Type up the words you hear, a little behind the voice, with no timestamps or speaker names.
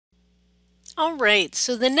All right,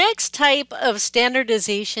 so the next type of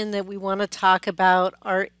standardization that we want to talk about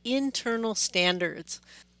are internal standards.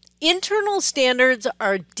 Internal standards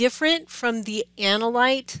are different from the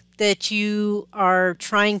analyte that you are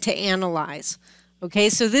trying to analyze. Okay,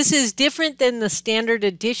 so this is different than the standard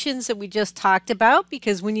additions that we just talked about,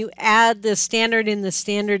 because when you add the standard in the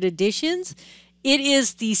standard additions, it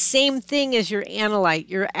is the same thing as your analyte.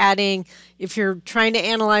 You're adding, if you're trying to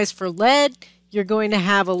analyze for lead, you're going to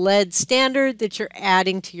have a lead standard that you're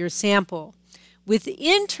adding to your sample. With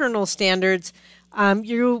internal standards,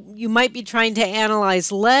 you might be trying to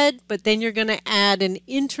analyze lead, but then you're going to add an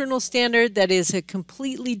internal standard that is a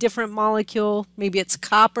completely different molecule. Maybe it's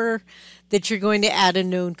copper that you're going to add a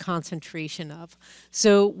known concentration of.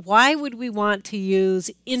 So why would we want to use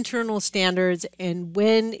internal standards, and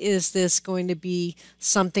when is this going to be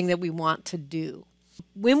something that we want to do?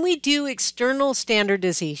 When we do external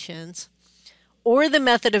standardizations or the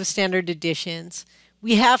method of standard additions,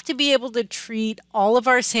 we have to be able to treat all of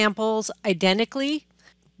our samples identically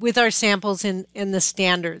with our samples in the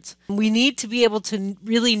standards. We need to be able to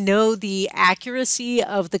really know the accuracy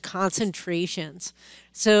of the concentrations.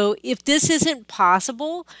 So if this isn't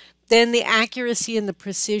possible, then the accuracy and the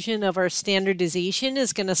precision of our standardization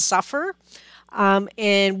is going to suffer,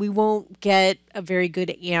 and we won't get a very good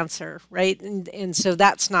answer, right? And so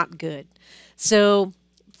that's not good. So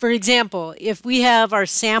for example, if we have our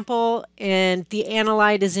sample and the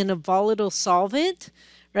analyte is in a volatile solvent,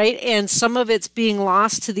 right, and some of it's being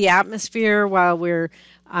lost to the atmosphere while we're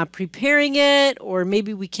preparing it, or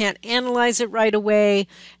maybe we can't analyze it right away,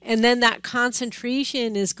 and then that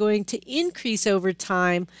concentration is going to increase over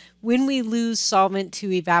time when we lose solvent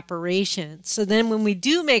to evaporation. So then when we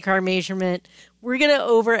do make our measurement, we're going to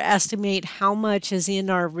overestimate how much is in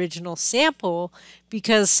our original sample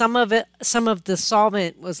because some of the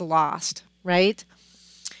solvent was lost, right?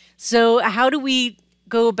 So how do we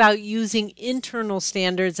go about using internal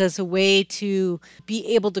standards as a way to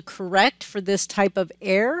be able to correct for this type of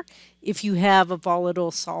error if you have a volatile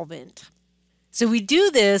solvent? So we do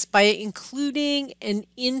this by including an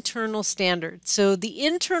internal standard. So the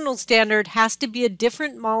internal standard has to be a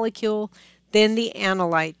different molecule than the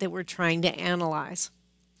analyte that we're trying to analyze.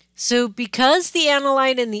 So because the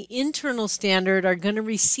analyte and the internal standard are going to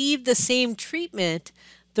receive the same treatment,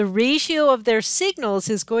 the ratio of their signals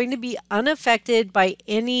is going to be unaffected by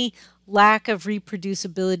any lack of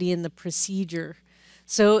reproducibility in the procedure.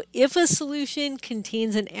 So if a solution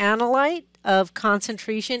contains an analyte of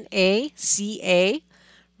concentration A, Ca,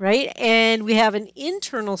 right, and we have an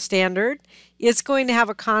internal standard, it's going to have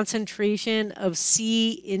a concentration of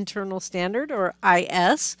C internal standard, or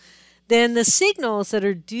IS. Then the signals that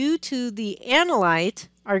are due to the analyte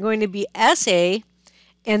are going to be Sa,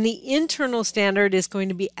 and the internal standard is going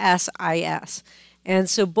to be SIS. And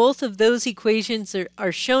so both of those equations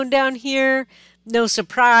are shown down here. No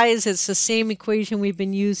surprise, it's the same equation we've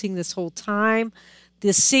been using this whole time.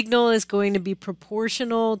 The signal is going to be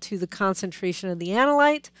proportional to the concentration of the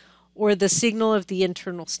analyte, or the signal of the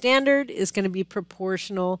internal standard is going to be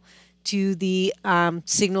proportional to the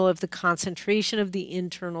signal of the concentration of the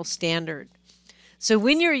internal standard. So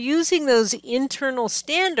when you're using those internal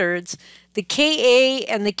standards, the Ka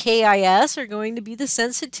and the Kis are going to be the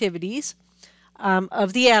sensitivities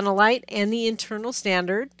of the analyte and the internal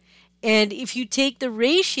standard. And if you take the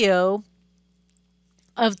ratio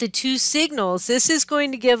of the two signals, this is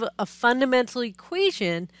going to give a fundamental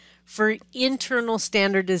equation for internal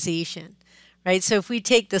standardization, right? So if we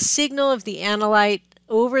take the signal of the analyte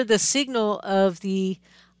over the signal of the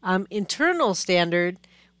internal standard,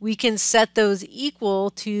 we can set those equal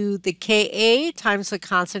to the Ka times the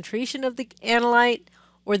concentration of the analyte,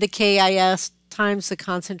 or the Kis times the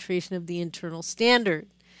concentration of the internal standard.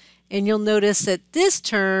 And you'll notice that this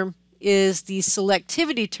term is the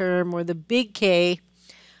selectivity term, or the big K,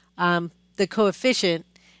 the coefficient,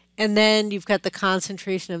 and then you've got the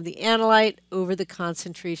concentration of the analyte over the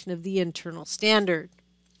concentration of the internal standard.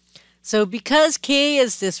 So because K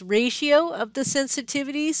is this ratio of the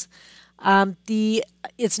sensitivities,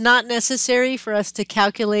 it's not necessary for us to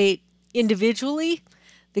calculate individually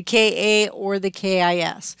the Ka or the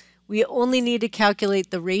Kis. We only need to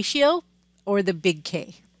calculate the ratio, or the big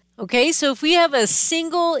K. Okay, so if we have a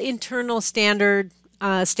single internal standard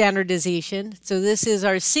standardization, so this is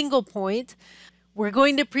our single point, we're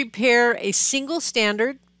going to prepare a single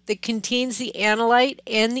standard that contains the analyte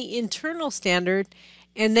and the internal standard,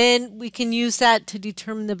 and then we can use that to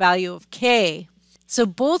determine the value of K. So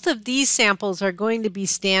both of these samples are going to be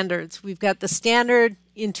standards. We've got the standard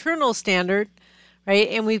internal standard, right,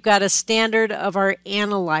 and we've got a standard of our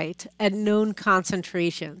analyte at known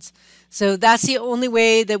concentrations. So that's the only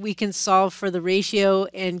way that we can solve for the ratio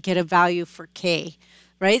and get a value for K,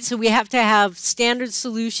 right? So we have to have standard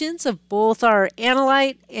solutions of both our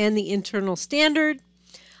analyte and the internal standard.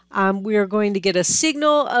 We are going to get a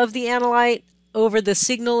signal of the analyte over the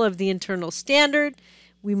signal of the internal standard.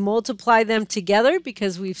 We multiply them together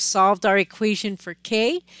because we've solved our equation for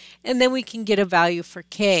K, and then we can get a value for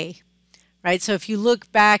K, right? So if you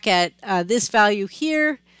look back at this value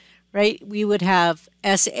here, right, we would have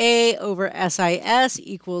SA over SIS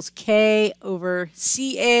equals K over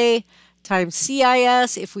CA times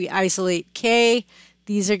CIS. If we isolate K,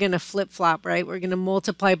 these are going to flip-flop, right? We're going to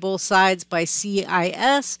multiply both sides by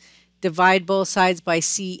CIS, divide both sides by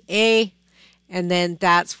CA, and then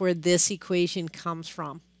that's where this equation comes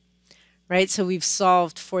from, right? So we've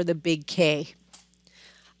solved for the big K.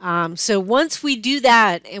 So once we do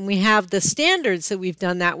that and we have the standards that we've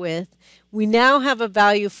done that with, we now have a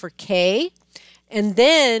value for K, and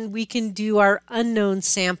then we can do our unknown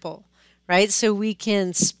sample, right? So we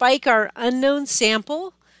can spike our unknown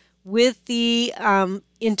sample with the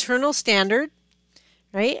internal standard,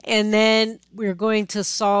 right? And then we're going to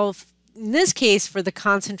solve, in this case, for the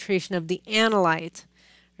concentration of the analyte,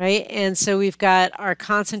 right? And so we've got our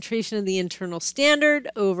concentration of the internal standard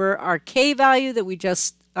over our K value that we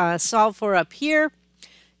just solved for up here,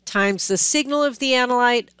 times the signal of the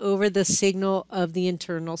analyte over the signal of the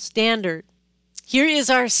internal standard. Here is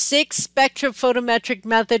our sixth spectrophotometric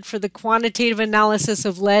method for the quantitative analysis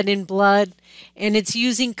of lead in blood, and it's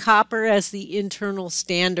using copper as the internal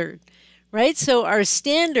standard, right? So our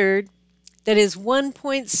standard, that is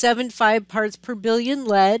 1.75 parts per billion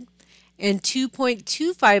lead and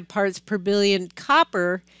 2.25 parts per billion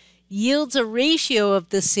copper, yields a ratio of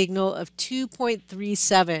the signal of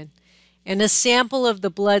 2.37. And a sample of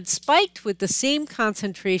the blood spiked with the same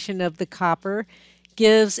concentration of the copper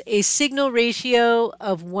gives a signal ratio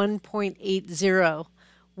of 1.80.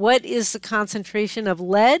 What is the concentration of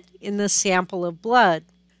lead in the sample of blood,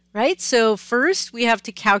 right? So first we have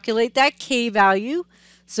to calculate that K value.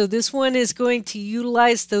 So this one is going to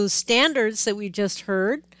utilize those standards that we just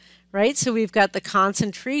heard, right? So we've got the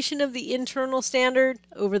concentration of the internal standard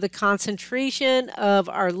over the concentration of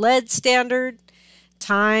our lead standard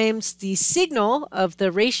times the signal of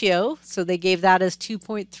the ratio. So they gave that as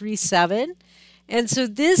 2.37. And so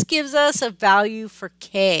this gives us a value for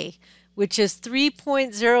K, which is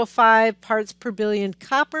 3.05 parts per billion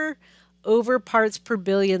copper over parts per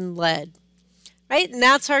billion lead, right? And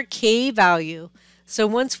that's our K value. So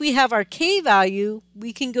once we have our K value,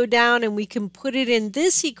 we can go down and we can put it in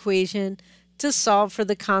this equation to solve for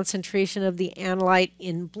the concentration of the analyte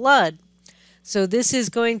in blood. So this is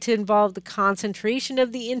going to involve the concentration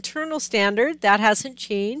of the internal standard. That hasn't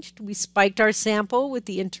changed. We spiked our sample with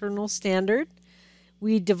the internal standard.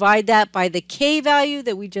 We divide that by the K value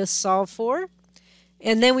that we just solved for,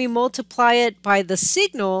 and then we multiply it by the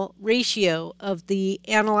signal ratio of the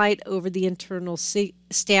analyte over the internal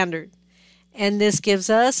standard. And this gives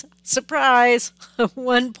us, surprise,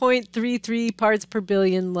 1.33 parts per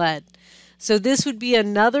billion lead. So this would be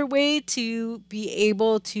another way to be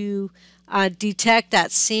able to detect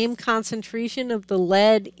that same concentration of the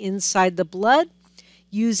lead inside the blood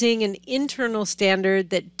using an internal standard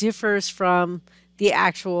that differs from the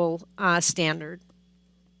actual standard.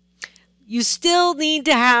 You still need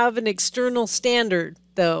to have an external standard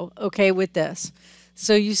though, okay, with this.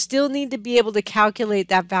 So you still need to be able to calculate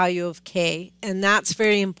that value of K, and that's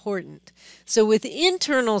very important. So with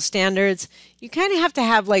internal standards, you kind of have to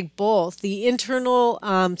have like both. The internal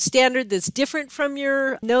standard that's different from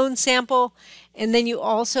your known sample, and then you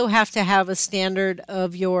also have to have a standard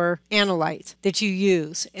of your analyte that you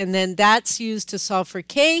use. And then that's used to solve for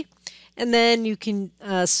K, and then you can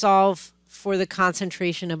solve for the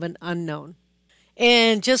concentration of an unknown.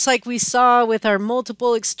 And just like we saw with our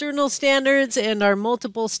multiple external standards and our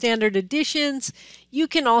multiple standard additions, you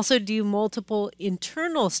can also do multiple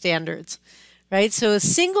internal standards, right? So a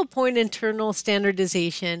single point internal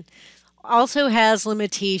standardization also has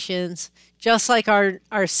limitations, just like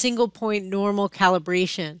our single point normal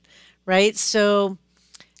calibration, right? So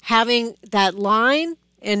having that line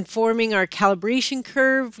and forming our calibration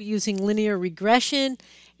curve using linear regression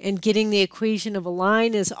and getting the equation of a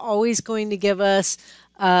line is always going to give us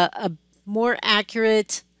a more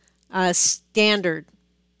accurate standard,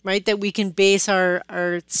 right, that we can base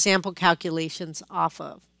our sample calculations off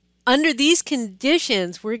of. Under these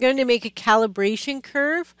conditions, we're going to make a calibration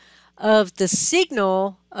curve of the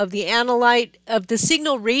signal of the analyte, of the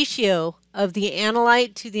signal ratio of the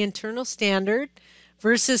analyte to the internal standard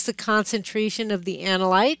versus the concentration of the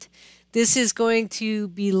analyte. This is going to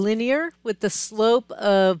be linear with the slope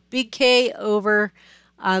of big K over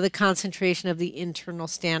the concentration of the internal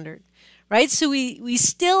standard, right? So we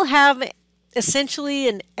still have essentially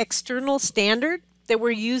an external standard that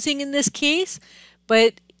we're using in this case,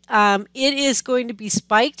 but it is going to be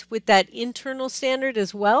spiked with that internal standard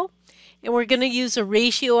as well. And we're going to use a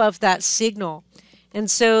ratio of that signal. And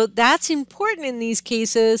so that's important in these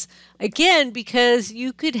cases, again, because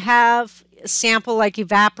you could have a sample like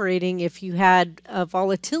evaporating if you had a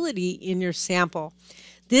volatility in your sample.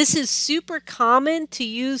 This is super common to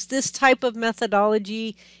use this type of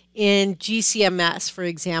methodology in GCMS, for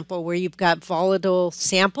example, where you've got volatile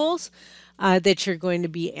samples that you're going to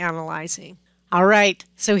be analyzing. All right,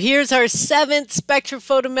 so here's our 7th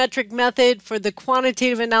spectrophotometric method for the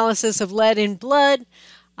quantitative analysis of lead in blood,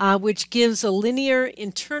 which gives a linear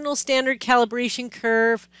internal standard calibration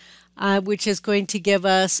curve, which is going to give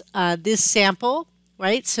us this sample,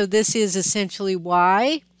 right? So this is essentially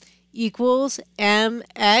Y equals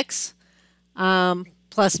mx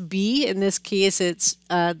plus b. In this case, it's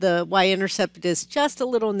the y-intercept is just a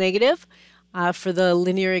little negative for the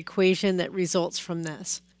linear equation that results from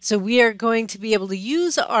this. So we are going to be able to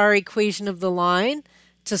use our equation of the line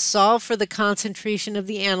to solve for the concentration of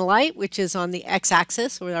the analyte, which is on the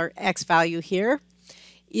x-axis, or our x value here,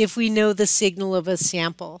 if we know the signal of a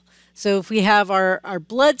sample. So if we have our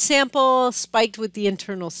blood sample spiked with the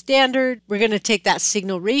internal standard, we're going to take that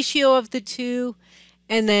signal ratio of the two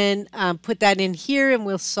and then put that in here, and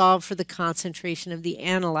we'll solve for the concentration of the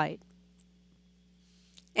analyte.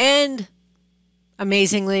 And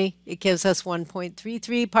amazingly, it gives us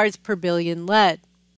 1.33 parts per billion lead.